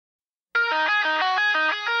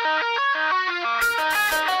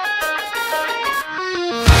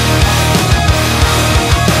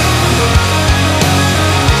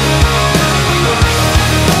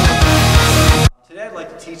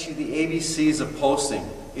you the ABCs of posting.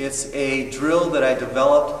 It's a drill that I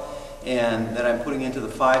developed and that I'm putting into the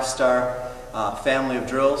 5-star family of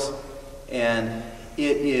drills, and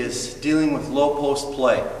it is dealing with low post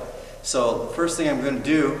play. So the first thing I'm going to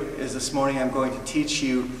do is this morning I'm going to teach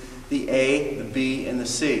you the A, the B, and the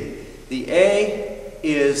C. The A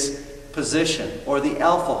is position, or the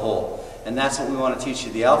alpha hole, and that's what we want to teach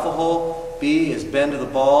you. The alpha hole. B is bend to the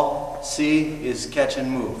ball. C is catch and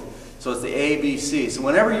move. So it's the A, B, C. So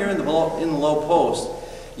whenever you're in the low post,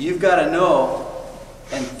 you've got to know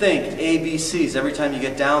and think ABCs every time you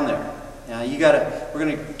get down there. Now we're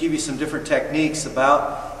going to give you some different techniques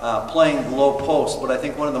about playing the low post, but I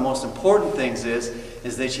think one of the most important things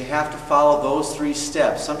is that you have to follow those 3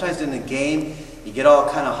 steps. Sometimes in the game you get all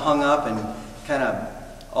kind of hung up and kind of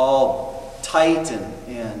all tight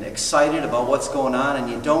and excited about what's going on, and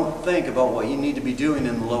you don't think about what you need to be doing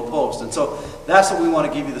in the low post. And so that's what we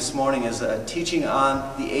want to give you this morning, is a teaching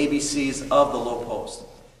on the ABCs of the low post.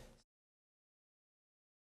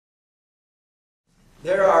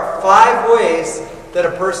 There are 5 ways that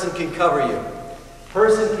a person can cover you. A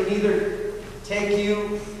person can either take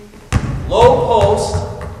you low post,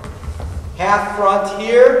 half front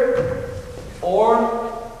here,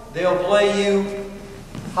 or they'll play you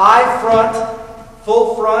high front,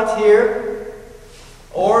 full front here,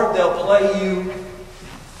 or they'll play you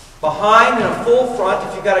behind in a full front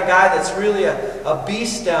if you've got a guy that's really a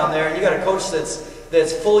beast down there, and you've got a coach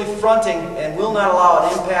that's fully fronting and will not allow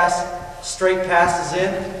an impasse, straight passes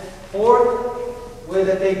in. Or way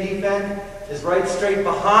that they defend is right straight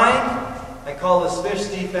behind. I call this fish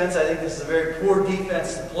defense. I think this is a very poor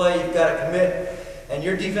defense to play. You've got to commit, and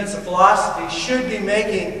your defensive philosophy should be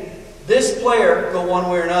making this player go one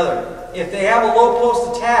way or another. If they have a low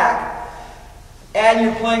post attack and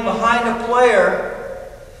you're playing behind a player,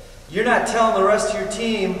 you're not telling the rest of your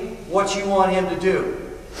team what you want him to do.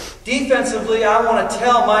 Defensively, I want to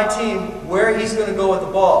tell my team where he's going to go with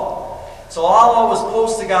the ball. So I'll always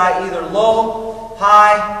post the guy either low,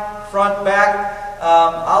 high, front, back.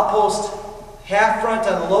 I'll post half front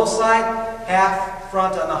on the low side, half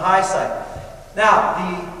front on the high side.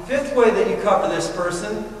 Now, the 5th way that you cover this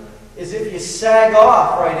person is if you sag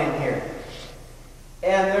off right in here.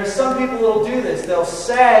 And there's some people that will do this. They'll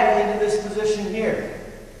sag into this position here.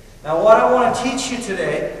 Now what I want to teach you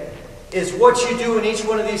today is what you do in each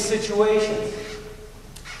one of these situations.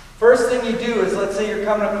 First thing you do is, let's say you're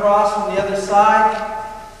coming across from the other side.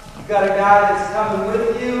 You've got a guy that's coming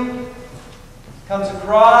with you, comes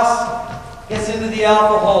across, gets into the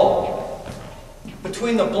alpha hole.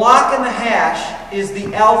 Between the block and the hash is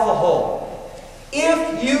the alpha hole.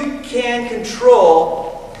 If you can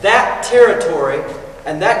control that territory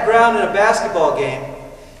and that ground in a basketball game,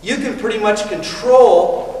 you can pretty much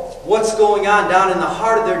control what's going on down in the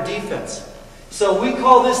heart of their defense. So we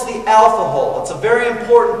call this the alpha hole. It's a very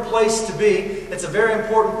important place to be. It's a very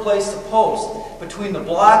important place to post, between the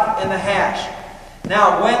block and the hash.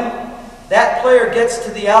 Now when that player gets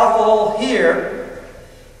to the alpha hole here,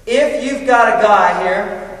 if you've got a guy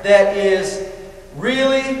here that is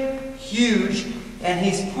really huge and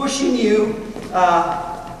he's pushing you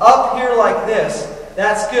up here like this,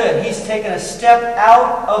 that's good. He's taking a step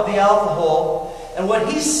out of the alpha hole, and what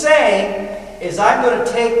he's saying is, I'm going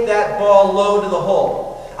to take that ball low to the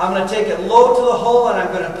hole. I'm going to take it low to the hole, and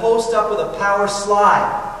I'm going to post up with a power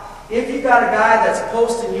slide. If you've got a guy that's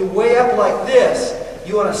posting you way up like this,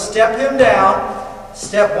 you want to step him down,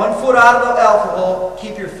 step 1 foot out of the alpha hole,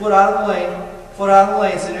 keep your foot out of the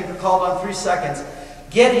lane, so you can call it on 3 seconds.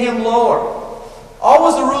 Get him lower.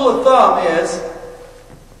 Always the rule of thumb is,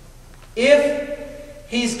 if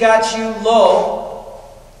he's got you low,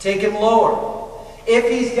 take him lower.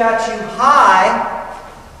 If he's got you high,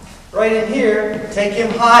 right in here, take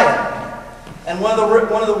him higher. And one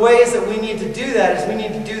of the ways that we need to do that is we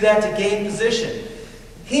need to do that to gain position.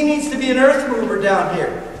 He needs to be an earth mover down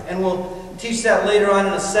here, and we'll teach that later on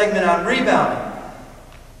in a segment on rebounding.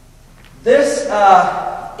 This,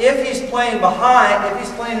 if he's playing behind, if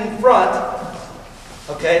he's playing in front,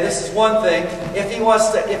 okay, this is one thing. If he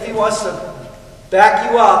wants to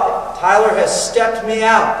back you up, Tyler has stepped me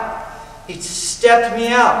out. He stepped me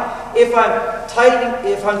out. If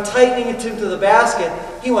I'm tightening it to the basket,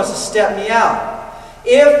 he wants to step me out.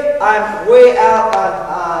 If I'm way out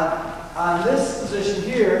on this position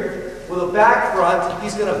here with a back front,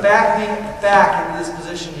 he's going to back me back into this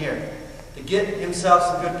position here to get himself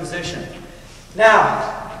some good position.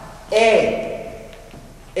 Now,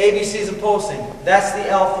 ABCs of posting. That's the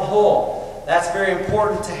alpha hole. That's very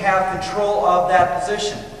important to have control of that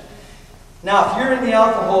position. Now, if you're in the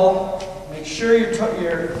alpha hole, make sure you're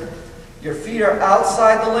Your feet are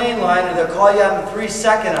outside the lane line, and they'll call you on the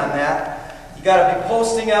 3-second on that. You got to be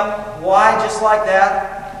posting up wide just like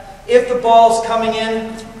that. If the ball's coming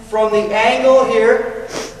in from the angle here,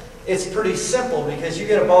 it's pretty simple because you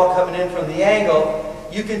get a ball coming in from the angle.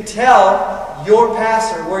 You can tell your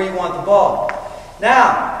passer where you want the ball.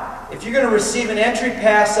 Now, if you're going to receive an entry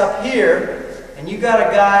pass up here, and you got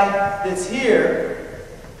a guy that's here,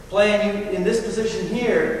 playing you in this position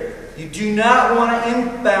here, you do not want to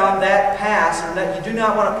inbound that pass, or that you do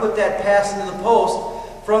not want to put that pass into the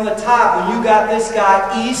post from the top when you got this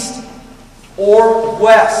guy east or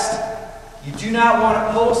west. You do not want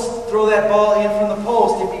to throw that ball in from the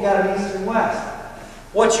post if you got it east and west.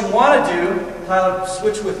 What you want to do, Tyler,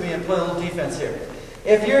 switch with me and play a little defense here.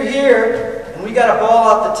 If you're here and we got a ball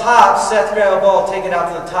out the top, Seth, grab a ball, take it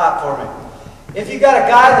out to the top for me. If you got a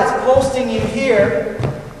guy that's posting you here,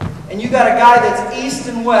 and you got a guy that's east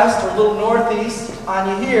and west, or a little northeast on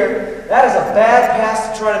you here, that is a bad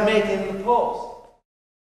pass to try to make into the post.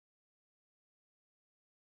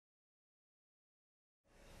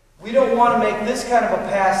 We don't want to make this kind of a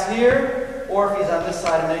pass here, or if he's on this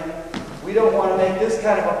side of me, we don't want to make this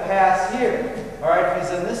kind of a pass here. All right, if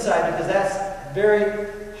he's on this side, because that's very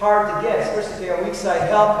hard to get, especially if you got weak side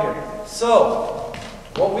help here. So,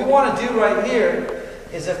 what we want to do right here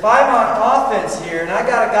is if I'm on offense here and I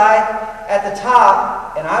got a guy at the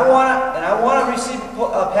top and I want to receive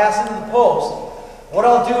a pass into the post, what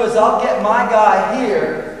I'll do is I'll get my guy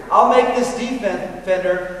here. I'll make this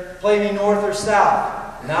defender play me north or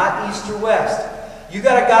south, not east or west. You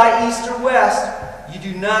got a guy east or west, you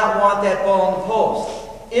do not want that ball in the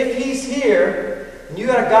post. If he's here and you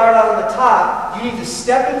got a guard out on the top, you need to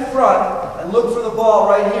step in front and look for the ball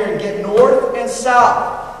right here and get north and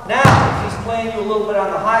south. Now, if he's playing you a little bit on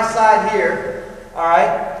the high side here, all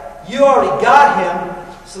right, you already got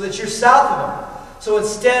him so that you're south of him. So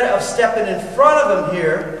instead of stepping in front of him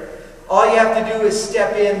here, all you have to do is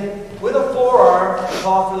step in with a forearm and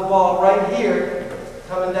call for the ball right here,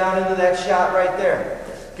 coming down into that shot right there.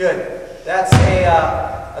 Good. That's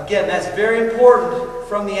again, that's very important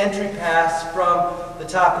from the entry pass from the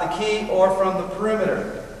top of the key or from the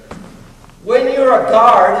perimeter. When you're a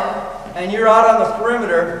guard and you're out on the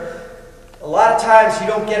perimeter, a lot of times you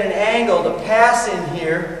don't get an angle to pass in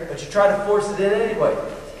here, but you try to force it in anyway.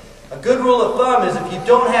 A good rule of thumb is if you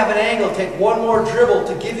don't have an angle, take one more dribble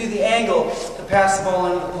to give you the angle to pass the ball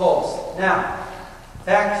into the post. Now,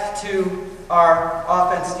 back to our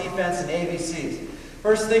offense, defense, and ABCs.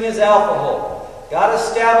 First thing is alpha hole. Got to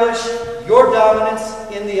establish your dominance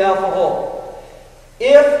in the alpha hole.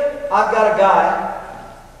 If I've got a guy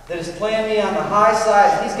that is playing me on the high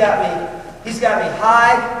side, he's got me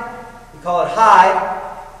high, we call it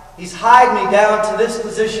high. He's hied me down to this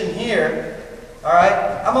position here. All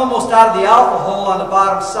right, I'm almost out of the alpha hole on the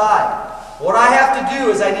bottom side. What I have to do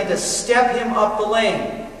is I need to step him up the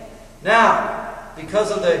lane. Now,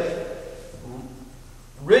 because of the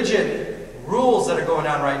rigid rules that are going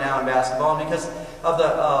on right now in basketball, and because of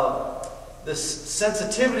the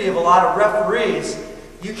sensitivity of a lot of referees,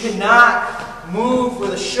 you cannot move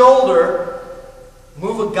with a shoulder,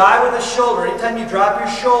 move a guy with a shoulder. Anytime you drop your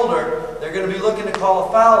shoulder, they're going to be looking to call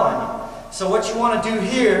a foul on you. So what you want to do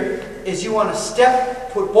here is you want to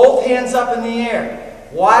step, put both hands up in the air.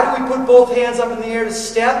 Why do we put both hands up in the air to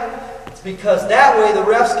step? It's because that way the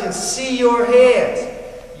refs can see your hands.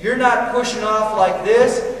 You're not pushing off like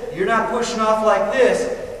this. You're not pushing off like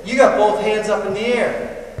this. You got both hands up in the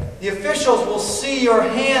air. The officials will see your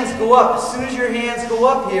hands go up. As soon as your hands go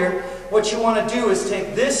up here, what you want to do is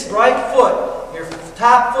take this right foot, your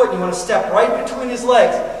top foot, and you want to step right between his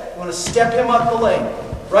legs. You want to step him up the lane,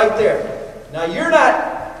 right there. Now you're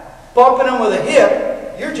not bumping him with a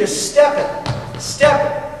hip, you're just stepping.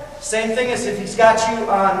 Same thing as if he's got you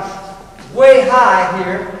on way high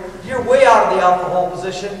here, you're way out of the alpha hole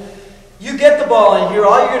position. You get the ball in here,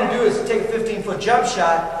 all you're going to do is take a 15-foot jump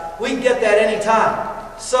shot. We can get that any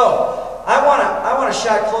time. So, I want a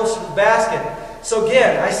shot closer to the basket. So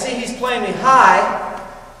again, I see he's playing me high.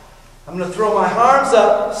 I'm going to throw my arms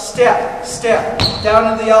up, step,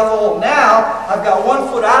 down into the alpha hole. Now, I've got 1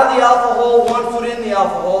 foot out of the alpha hole, 1 foot in the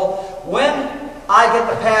alpha hole. When I get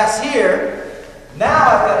the pass here, now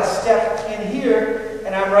I've got to step in here,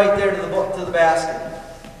 and I'm right there to the basket.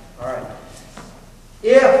 All right.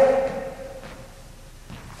 If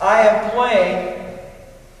I am playing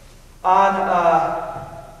on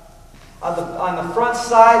the front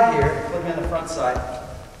side here, put me on the front side,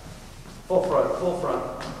 full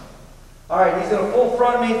front. All right, he's going to full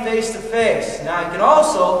front me face to face. Now he can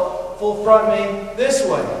also full front me this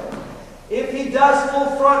way. If he does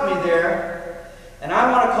full front me there, and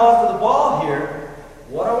I want to call for the ball here,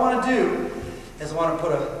 What I want to do is I want to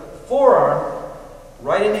put a forearm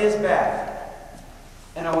right into his back.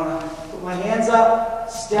 And I want to put my hands up,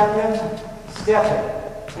 step him, step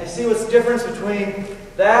him. And see what's the difference between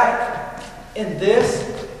that and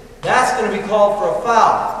this? That's going to be called for a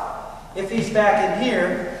foul. If he's back in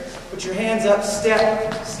here, put your hands up,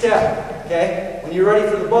 step, step. Okay? When you're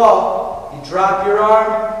ready for the ball, you drop your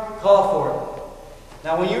arm, call for it.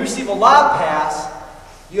 Now when you receive a lob pass,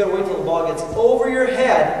 you got to wait till the ball gets over your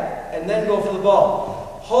head and then go for the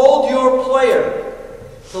ball. Hold your player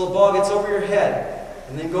till the ball gets over your head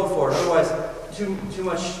and then go for it. Otherwise, too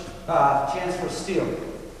much chance for a steal.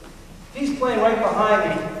 If he's playing right behind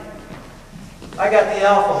me, I got the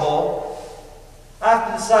alpha hole. I have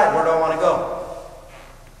to decide where do I want to go.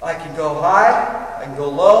 I can go high, I can go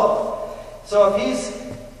low. So if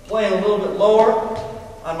he's playing a little bit lower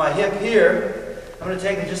on my hip here, I'm going to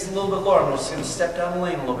take him just a little bit lower. I'm just going to step down the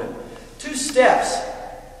lane a little bit. 2 steps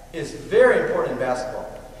is very important in basketball.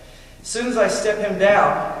 As soon as I step him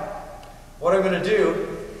down, what I'm going to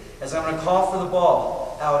do is I'm going to call for the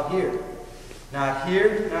ball out here. Not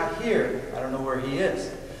here, not here. I don't know where he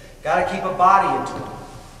is. Got to keep a body into him.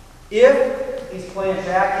 If he's playing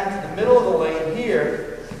back into the middle of the lane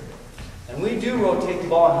here, and we do rotate the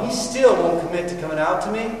ball, and he still won't commit to coming out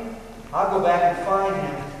to me, I'll go back and find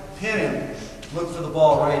him, pin him, look for the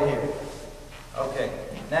ball right here. Okay,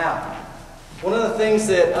 now, one of the things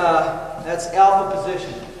that's alpha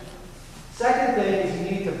position. Second thing is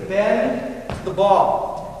you need to bend to the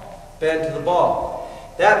ball. Bend to the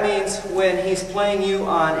ball. That means when he's playing you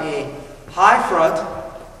on a high front,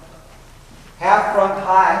 half front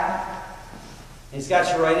high, he's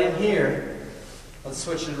got you right in here. Let's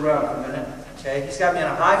switch it around for a minute. Okay, he's got me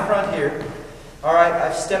on a high front here. All right,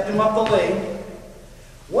 I've stepped him up the lane.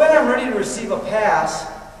 When I'm ready to receive a pass,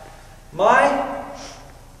 my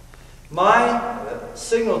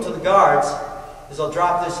signal to the guards is I'll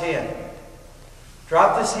drop this hand.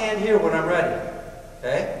 Drop this hand here when I'm ready.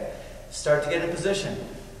 Okay? Start to get in position.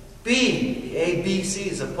 B, the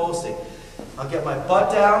ABCs of posting. I'll get my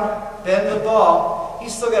butt down, bend the ball.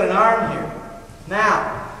 He's still got an arm here.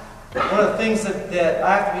 Now, one of the things that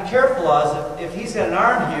I have to be careful of is if he's got an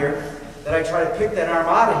arm here, that I try to pick that arm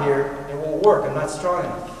out of here, it won't work. I'm not strong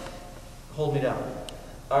enough. Hold me down.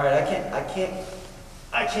 All right, I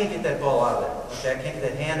can't get that ball out of there. Okay, I can't get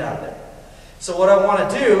that hand out of there. So what I want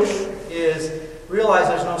to do is realize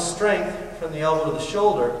there's no strength from the elbow to the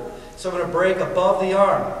shoulder. So I'm going to break above the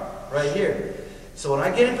arm right here. So when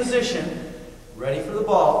I get in position, ready for the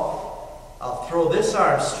ball, I'll throw this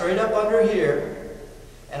arm straight up under here,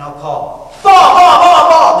 and I'll call. Ball, ball, ball,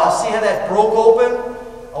 ball! Now see how that broke open?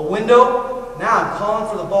 A window? Now I'm calling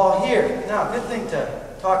for the ball here. Now a good thing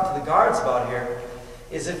to talk to the guards about here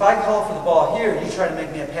is if I call for the ball here, you try to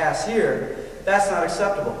make me a pass here, that's not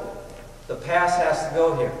acceptable. The pass has to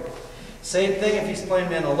go here. Same thing if he's playing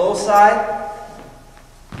me on the low side.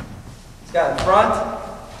 He's got in front.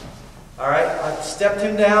 All right, I've stepped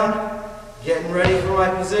him down, getting ready for my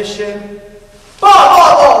position. Ball,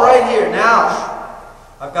 ball, ball, right here. Now,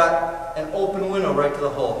 I've got an open window right to the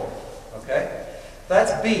hole. Okay?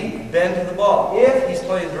 That's B, bend to the ball. If he's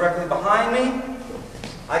playing directly behind me,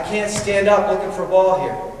 I can't stand up looking for a ball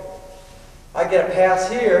here. I get a pass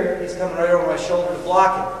here, he's coming right over my shoulder to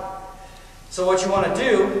block it. So what you want to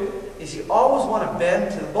do is you always want to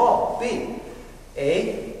bend to the ball. B.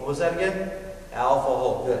 A, what was that again? Alpha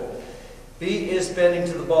hole, good. B is bending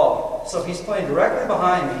to the ball. So if he's playing directly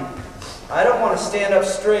behind me, I don't want to stand up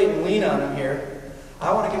straight and lean on him here.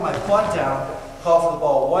 I want to get my butt down, call for the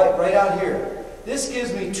ball right out here. This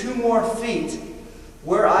gives me 2 more feet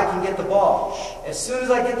where I can get the ball. As soon as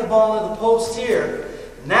I get the ball into the post here,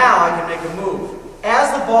 now I can make a move.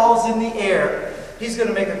 As the ball's in the air, he's going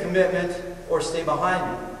to make a commitment or stay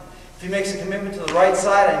behind me. If he makes a commitment to the right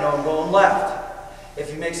side, I know I'm going left. If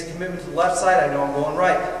he makes a commitment to the left side, I know I'm going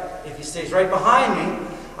right. If he stays right behind me,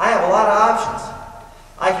 I have a lot of options.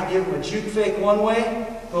 I can give him a juke fake one way,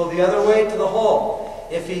 go the other way to the hole.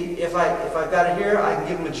 If I've got it here, I can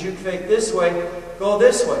give him a juke fake this way, go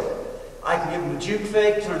this way. I can give him a juke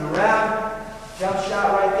fake, turn around, jump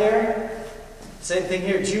shot right there. Same thing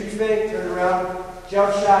here, juke fake, turn around,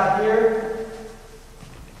 jump shot here,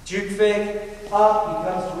 juke fake, up, he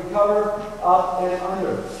comes to recover, up and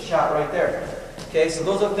under, shot right there. Okay, so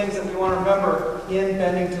those are things that we want to remember in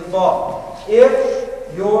bending to the ball.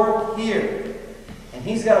 If you're here, and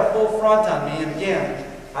he's got a full front on me, and again,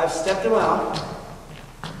 I've stepped him out,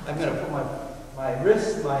 I'm going to put my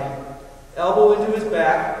wrist, my elbow into his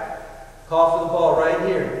back, call for the ball right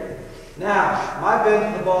here. Now, my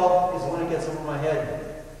bend to the ball is when it gets over my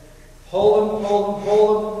head. Hold him, hold him,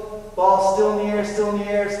 hold him, Ball still in the air, still in the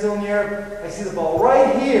air, still in the air. I see the ball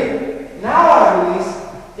right here. Now I release,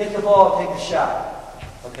 hit the ball, and take the shot.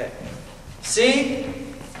 Okay. C,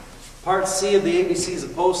 part C of the ABCs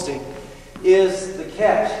of posting, is the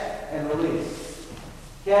catch and release.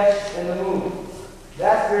 Catch and the move.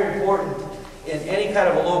 That's very important in any kind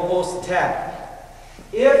of a low post attack.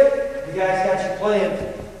 If the guy's got you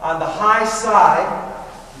playing on the high side,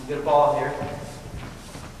 you get a ball here.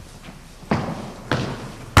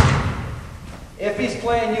 If he's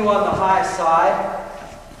playing you on the high side,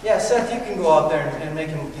 yeah, Seth, you can go out there and make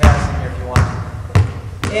him pass in here if you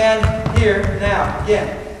want. And here, now,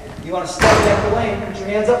 again, you want to step back the lane, put your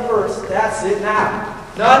hands up first. That's it now.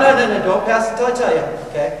 No, don't pass until I tell you,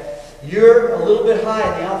 okay? You're a little bit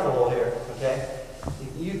high in the alpha hole here, okay?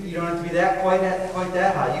 You don't have to be quite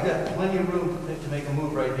that high. You've got plenty of room to make a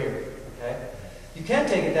move right here, okay? You can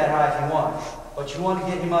take it that high if you want, but you want to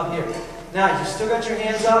get him up here. Now, you still got your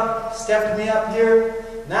hands up, stepped me up here.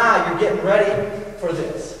 Now you're getting ready for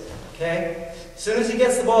this, okay? As soon as he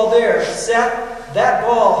gets the ball there, Seth, that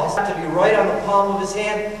ball has to be right on the palm of his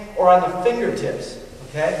hand or on the fingertips,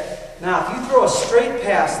 okay? Now, if you throw a straight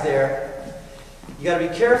pass there, you got to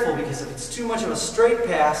be careful because if it's too much of a straight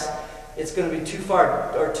pass, it's going to be too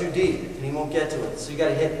far or too deep and he won't get to it. So you got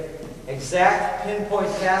to hit exact pinpoint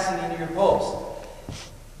passing into your post.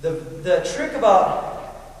 The trick about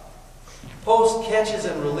post catches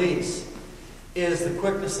and release is the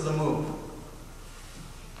quickness of the move.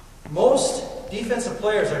 Most defensive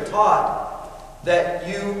players are taught that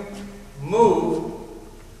you move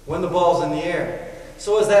when the ball's in the air.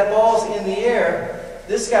 So as that ball's in the air,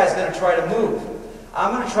 this guy's going to try to move.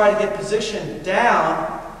 I'm going to try to get positioned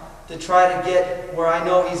down to try to get where I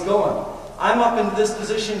know he's going. I'm up into this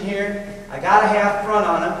position here. I got a half front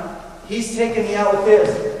on him. He's taking me out with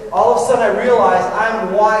his. All of a sudden I realize I'm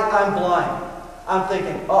blind. I'm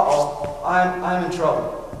thinking, uh-oh, I'm in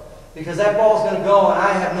trouble. Because that ball's going to go and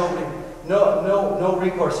I have no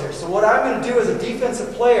recourse here. So what I'm going to do as a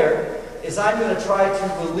defensive player is I'm going to try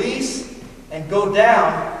to release and go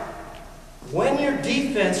down. When your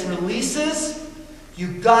defense releases,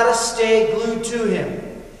 you've got to stay glued to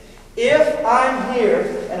him. If I'm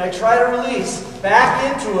here and I try to release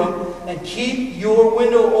back into him and keep your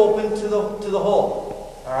window open to the hole.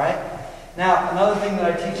 All right? Now, another thing that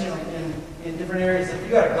I teach in different areas, if you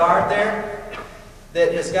got a guard there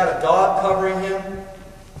that has got a dog covering him,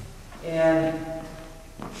 and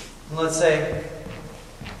let's say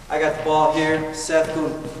I got the ball here, Seth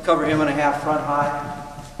go cover him on a half front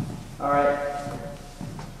high. All right.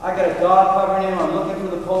 I got a dog covering him, I'm looking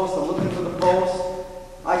for the post,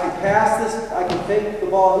 I can pass this, I can fake the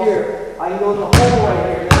ball here, I can go in the hole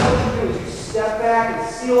right here. Now what you do is you step back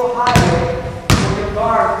and seal highway for your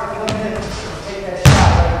guard to come in and take that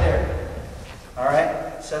shot right there.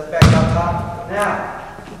 Alright, Seth back on top.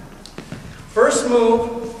 Now, first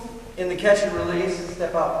move in the catch and release,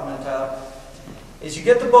 step out for a minute, Tyler, is you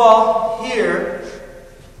get the ball here,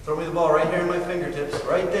 throw me the ball right here in my fingertips,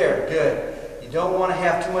 right there, good. You don't want to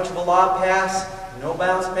have too much of a lob pass, no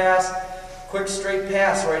bounce pass, quick straight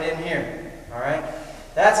pass right in here, alright?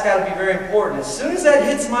 That's got to be very important. As soon as that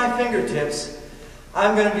hits my fingertips,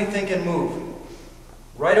 I'm going to be thinking move.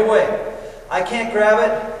 Right away. I can't grab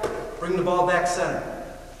it, bring the ball back center.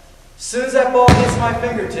 As soon as that ball hits my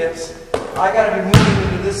fingertips, I got to be moving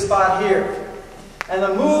into this spot here. And the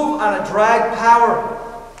move on a drag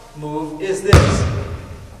power move is this.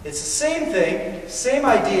 It's the same thing, same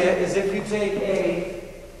idea as if you take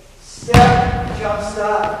a step, jump,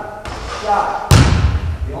 stop, shot.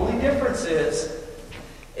 The only difference is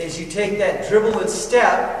you take that dribble and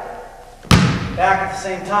step back at the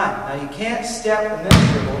same time. Now you can't step and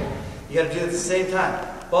then dribble. You got to do it at the same time.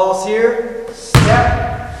 Ball's here,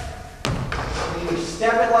 step. You either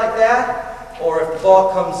step it like that, or if the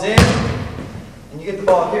ball comes in and you get the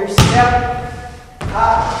ball here, step,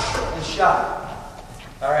 hop, and shot.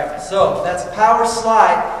 All right, so that's a power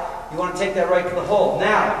slide. You want to take that right to the hole.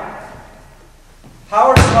 Now,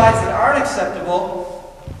 power slides that aren't acceptable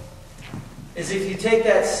is if you take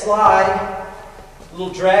that slide,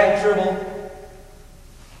 little drag dribble,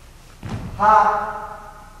 hop,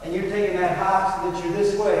 and you're taking that hop so that you're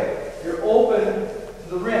this way. You're open to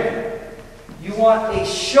the rim. You want a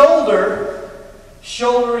shouldering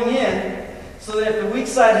in, so that if the weak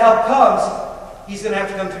side help comes, he's going to have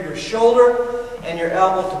to come through your shoulder and your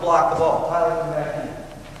elbow to block the ball. Tyler, come back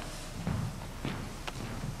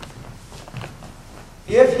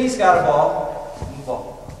in. If he's got a ball, move the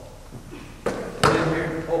ball. Get in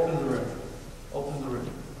here, open the rim. Open the rim.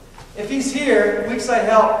 If he's here, weak side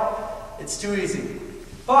help, it's too easy.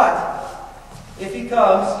 But if he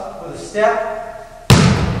comes with a step,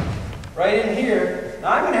 right in here.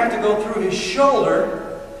 Now I'm going to have to go through his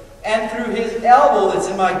shoulder and through his elbow that's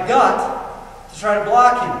in my gut to try to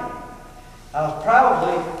block him. I'll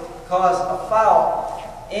probably cause a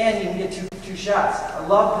foul, and you can get two shots. I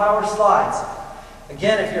love power slides.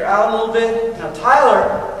 Again, if you're out a little bit, now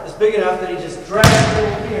Tyler is big enough that he just dragged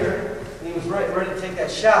over here, and he was ready to take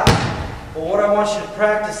that shot. But what I want you to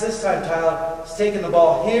practice this time, Tyler, is taking the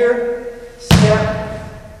ball here, step,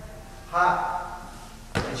 hop,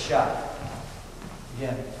 and shot.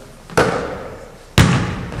 Again.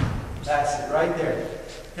 That's it, right there.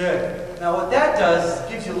 Good. Now what that does is it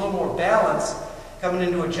gives you a little more balance coming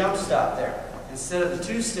into a jump stop there. Instead of the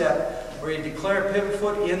two-step where you declare a pivot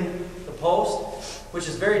foot in the post, which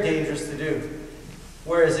is very dangerous to do.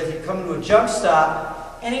 Whereas if you come into a jump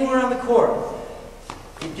stop anywhere on the court,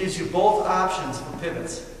 it gives you both options for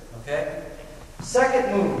pivots. Okay?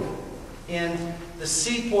 Second move in the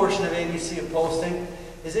C portion of ABC of posting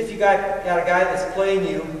is if you got a guy that's playing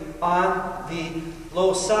you on the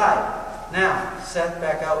low side. Now, Seth,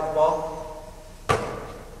 back out with the ball.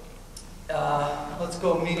 Let's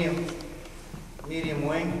go medium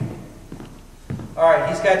wing. All right,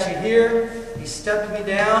 he's got you here. He stepped me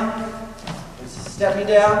down. Step me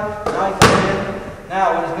down. Now he comes in.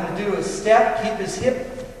 Now what he's going to do is step, keep his hip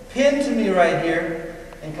pinned to me right here,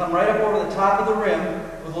 and come right up over the top of the rim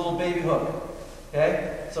with a little baby hook.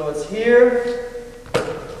 Okay? So it's here.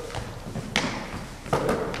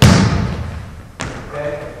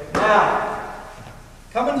 Okay? Now,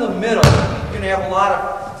 coming to the middle, you're going to have a lot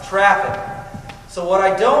of traffic. So what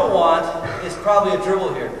I don't want is probably a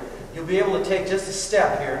dribble here. You'll be able to take just a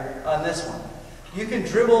step here on this one. You can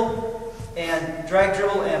dribble and drag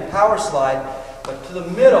dribble and power slide, but to the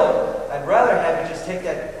middle, I'd rather have you just take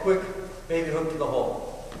that quick baby hook to the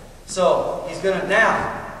hole. So he's going to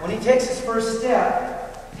now, when he takes his first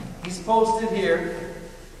step, he's posted here,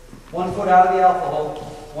 1 foot out of the alpha hole,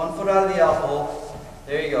 1 foot out of the alpha hole.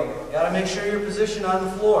 There you go. You got to make sure you're positioned on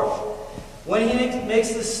the floor. When he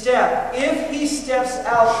makes the step, if he steps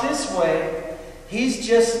out this way, he's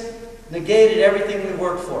just negated everything we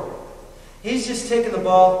worked for. He's just taking the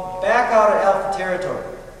ball back out of alpha territory.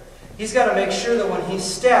 He's got to make sure that when he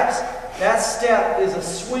steps, that step is a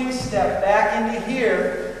swing step back into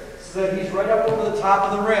here so that he's right up over the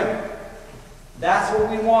top of the rim. That's what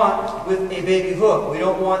we want with a baby hook. We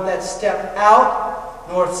don't want that step out,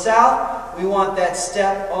 north-south. We want that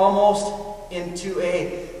step almost into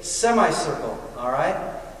a semicircle. All right?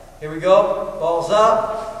 Here we go. Ball's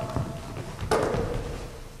up. There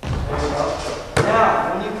we go.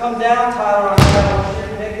 Now, when you come down, Tyler, on that, I want you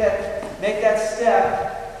to make that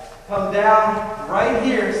step, come down right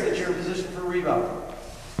here so that you're in position for rebound.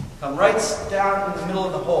 Come right down in the middle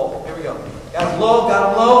of the hole. Here we go. Got him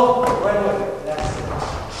low, right away. That's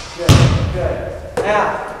it. Good, good.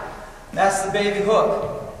 Now, that's the baby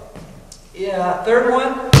hook. Yeah, third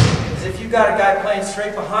one is if you've got a guy playing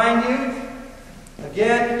straight behind you.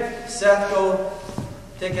 Again, Seth, go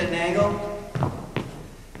take it at an angle.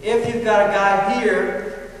 If you've got a guy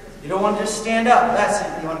here, you don't want to just stand up. That's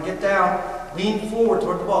it. You want to get down, lean forward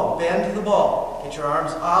toward the ball, bend to the ball. Get your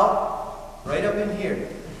arms out, right up in here.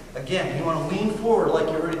 Again, you want to lean forward like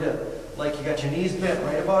you're ready to, like you got your knees bent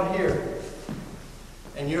right about here.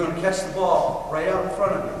 And you're going to catch the ball right out in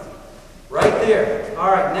front of you. Right there. All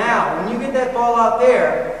right, now, when you get that ball out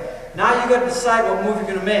there, now you've got to decide what move you're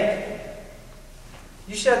going to make.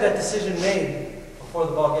 You should have that decision made before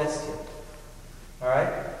the ball gets to you. All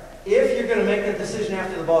right? If you're going to make that decision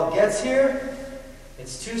after the ball gets here,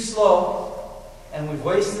 it's too slow, and we've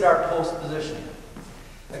wasted our post position.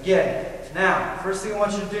 Again, now, first thing I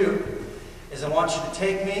want you to do is I want you to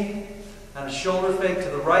take me on a shoulder fake to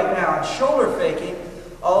the right now. And shoulder faking,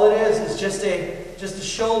 all it is just a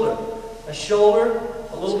shoulder. A shoulder,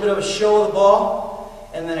 a little bit of a show of the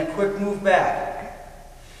ball, and then a quick move back.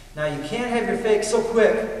 Now, you can't have your fake so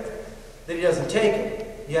quick that he doesn't take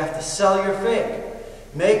it. You have to sell your fake.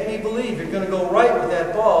 Make me believe you're going to go right with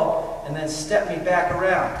that ball and then step me back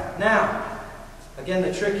around. Now, again,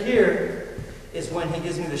 the trick here is when he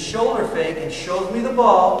gives me the shoulder fake and shows me the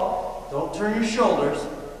ball, don't turn your shoulders,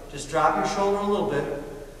 just drop your shoulder a little bit.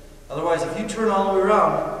 Otherwise, if you turn all the way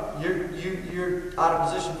around, you're out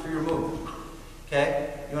of position for your move.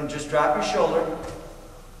 Okay? You want to just drop your shoulder.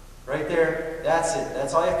 Right there. That's it.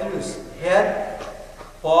 That's all you have to do is head,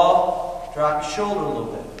 ball, drop your shoulder a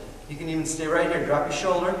little bit. You can even stay right here. Drop your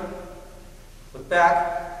shoulder. Look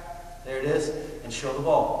back. There it is. And show the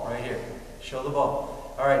ball. Right here. Show the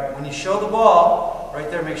ball. All right. When you show the ball, right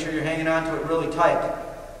there, make sure you're hanging on to it really tight.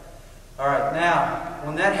 All right. Now,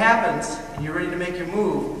 when that happens and you're ready to make your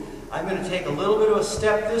move, I'm going to take a little bit of a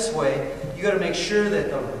step this way. You got to make sure that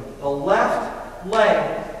the the left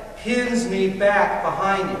leg pins me back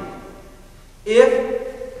behind you. If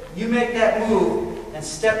you make that move and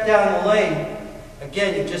step down the lane,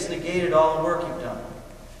 again, you've just negated all the work you've done.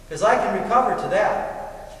 Because I can recover to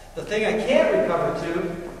that. The thing I can't recover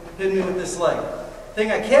to, pin me with this leg. The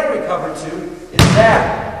thing I can recover to is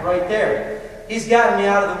that right there. He's gotten me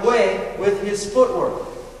out of the way with his footwork.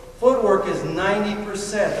 Footwork is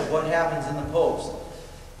 90% of what happens in the post.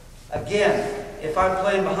 Again, if I'm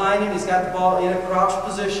playing behind him, he's got the ball in a crouch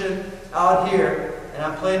position out here, and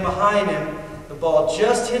I'm playing behind him, the ball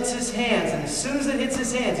just hits his hands, and as soon as it hits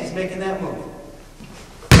his hands, he's making that move.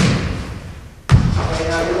 Okay,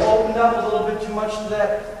 now you opened up a little bit too much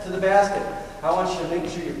to the basket. I want you to make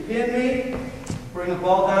sure you pin me, bring the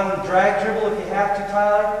ball down and drag dribble if you have to,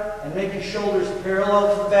 Tyler, and make your shoulders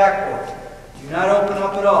parallel to the backboard. Do not open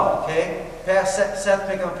up at all, okay? Pass, Seth,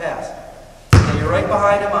 pick up a pass. Okay, you're right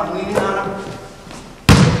behind him, I'm leaning on him.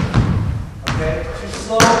 Okay, too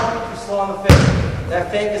slow on the fake.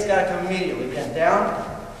 That fake has got to come immediately. Again, down,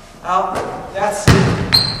 out, that's it.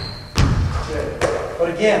 Good. But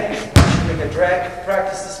again, you should make a drag,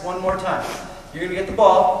 practice this one more time. You're going to get the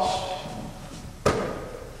ball. I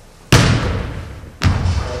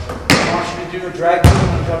want you to do a drag dribble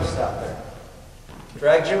and jump stop there.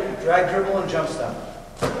 Drag dribble and jump stop.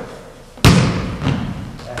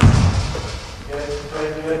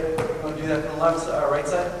 Good, good. You want to do that from the left side, right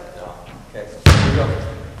side? No. Okay, here we go.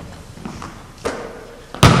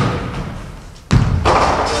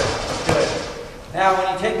 Good. Now, when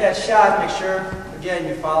you take that shot, make sure again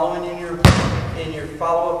you're following in your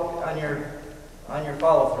follow up on your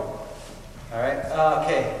follow through. All right.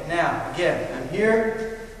 Okay. Now, again, I'm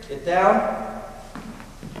here. Get down.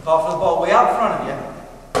 Call for the ball way out in front of you,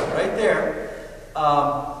 right there.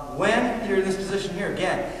 When you're in this position here,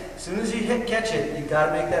 again, as soon as you catch it, you've got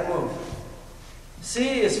to make that move.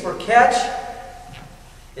 C is for catch.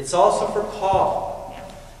 It's also for call.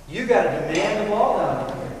 You got to demand the ball down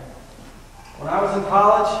here. When I was in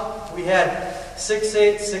college, we had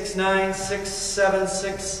 6'8", 6'9", 6'7",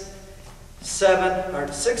 6'7", or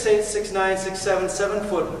 6'8", 6'9", 6'7", 7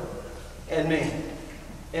 foot, and me.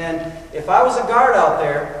 And if I was a guard out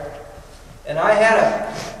there, and I had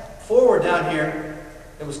a forward down here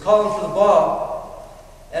that was calling for the ball,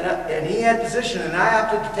 and he had position, and I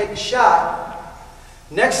opted to take a shot,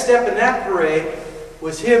 next step in that parade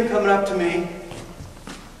was him coming up to me,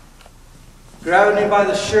 grabbing me by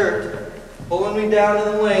the shirt, pulling me down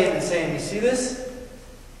to the lane and saying, "You see this?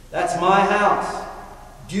 That's my house.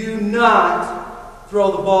 Do not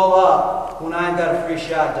throw the ball up when I've got a free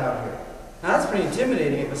shot down here." Now that's pretty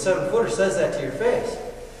intimidating if a 7-footer says that to your face.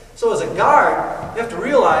 So as a guard, you have to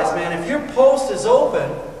realize, man, if your post is open,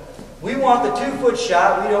 we want the 2-foot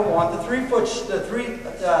shot. We don't want the 3-point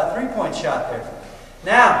shot there.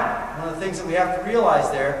 Now, one of the things that we have to realize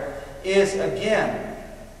there is, again,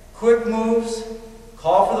 quick moves,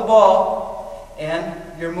 call for the ball, and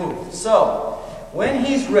your move. So, when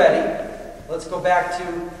he's ready, let's go back to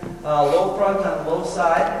low front on the low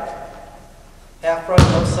side. Half front,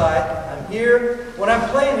 low side. I'm here. When I'm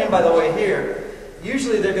playing him, by the way, here,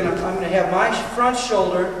 usually I'm going to have my front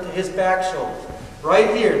shoulder to his back shoulder.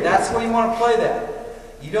 Right here. That's where you want to play that.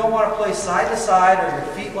 You don't want to play side to side or your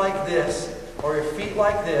feet like this or your feet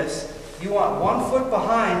like this. You want 1 foot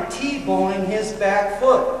behind, T-boning his back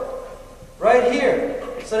foot. Right here.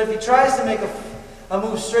 So that if he tries to make a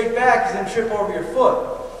move straight back, he's going to trip over your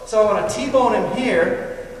foot. So I want to T-bone him here.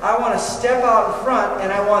 I want to step out in front,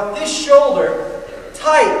 and I want this shoulder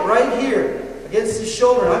tight right here against his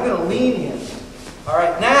shoulder, and I'm going to lean him. All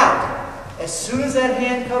right, now, as soon as that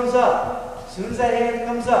hand comes up,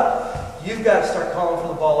 you've got to start calling for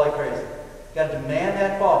the ball like crazy. You've got to demand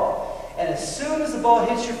that ball. And as soon as the ball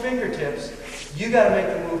hits your fingertips, you've got to make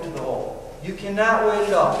the move to the hole. You cannot wait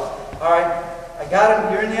it off. All right, I got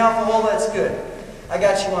him. You're in the alpha hole. That's good. I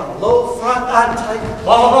got you on low front, on tight.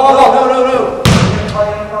 No.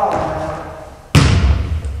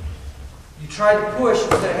 You tried to push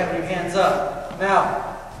instead of having your hands up.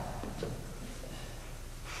 Now,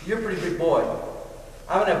 you're a pretty big boy.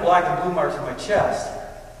 I'm going to have black and blue marks on my chest.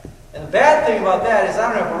 And the bad thing about that is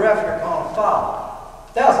I don't have a ref here calling a foul.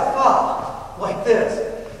 If that was a foul, like this,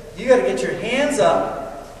 you got to get your hands up.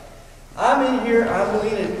 I'm in here, I'm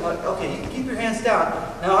leaning. Okay, you can keep your hands down.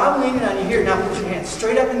 Now I'm leaning on you here. Now put your hands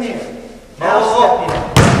straight up in the air. Now step in.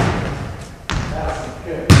 That's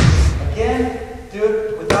good. Again, do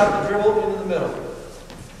it without the dribble into the middle.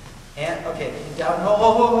 And, okay, down,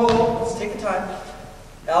 hold. Let's take the time.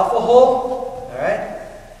 Alpha hole, all right.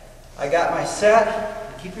 I got my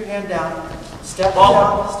set. Keep your hand down. Step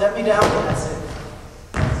me down. That's it.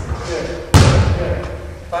 Good.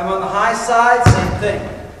 If I'm on the high side, same thing.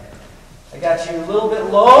 I got you a little bit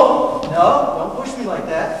low. No, don't push me like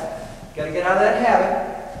that. Got to get out of that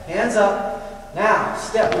habit. Hands up. Now,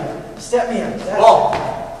 step me in. Step me in. That's ball.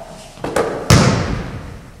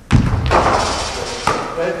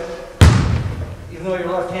 Good. Even though you're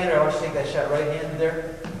left-handed, I want you to take that shot right-handed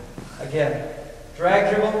there. Again,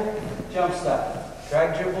 drag dribble, jump stop.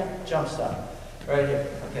 Drag dribble, jump stop. Right here.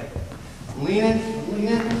 Okay. I'm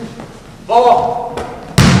leaning. Ball.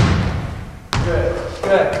 Good,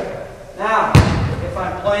 good. Now, if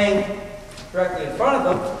I'm playing directly in front of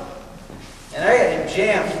them, and I got him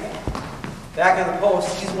jammed back in the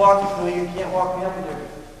post, he's walking, you can't walk me up with your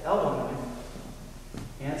elbow.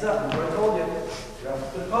 Hands up, remember what I told you.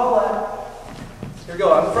 Good call that. Here we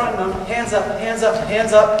go, I'm fronting them. Hands up, hands up,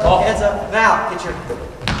 hands up, hands up. Now, get your,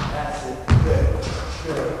 that's it. Good,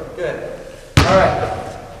 good, good. All right.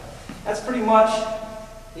 That's pretty much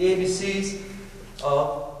the ABCs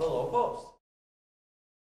of the low post.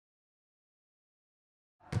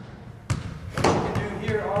 What you can do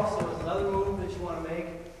here also is another move that you want to make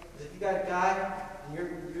is if you got a guy and you're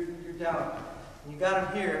down and you got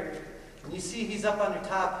him here and you see he's up on your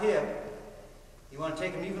top hip, you want to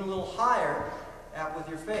take him even a little higher with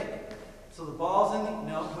your fake. So the ball's in the,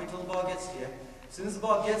 no, wait till the ball gets to you. As soon as the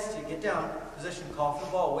ball gets to you, get down, position, call for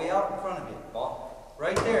the ball way out in front of you. Ball.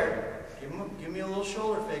 Right there, give me a little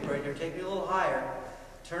shoulder fake right here, take me a little higher,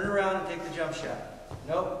 turn around and take the jump shot.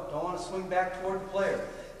 Nope, don't want to swing back toward the player.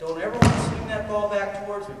 Don't ever want to swing that ball back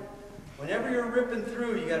towards me. Whenever you're ripping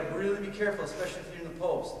through, you got to really be careful, especially if you're in the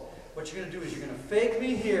post. What you're going to do is you're going to fake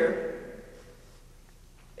me here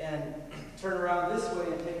and turn around this way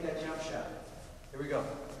and take that jump shot. Here we go.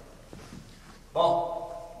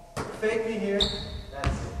 Ball. Fake me here. That's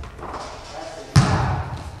it. That's it.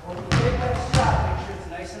 Now, when you take that shot, make sure it's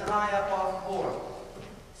nice and high up off the board.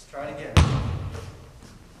 Let's try it again.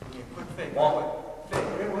 Give me a quick fake. Ball. Fake.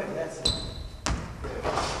 Right away. That's it. Good.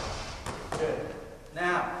 Good.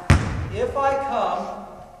 Now, if I come,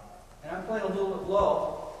 and I'm playing a little bit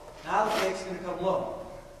low, now the fake's going to come low.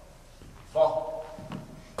 Ball.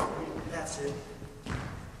 That's it.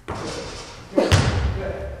 Good.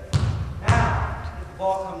 Good. Now, if the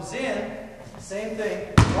ball comes in, same thing.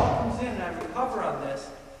 If the ball comes in and I recover on this,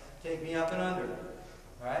 take me up and under.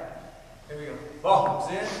 Alright? Here we go. Ball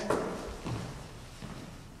comes in.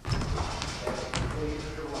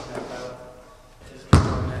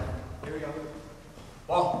 Here we go.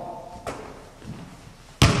 Ball.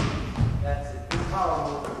 That's it. Good power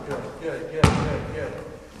move. Good, good, good, good, good.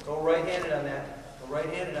 Go right-handed on that. Go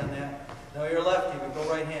right-handed on that. No, you're lefty, but go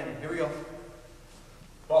right-handed. Here we go.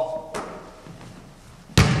 Ball.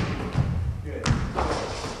 Good.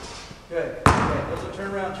 Good. Okay. Those are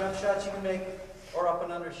turnaround jump shots you can make, or up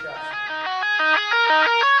and under shots.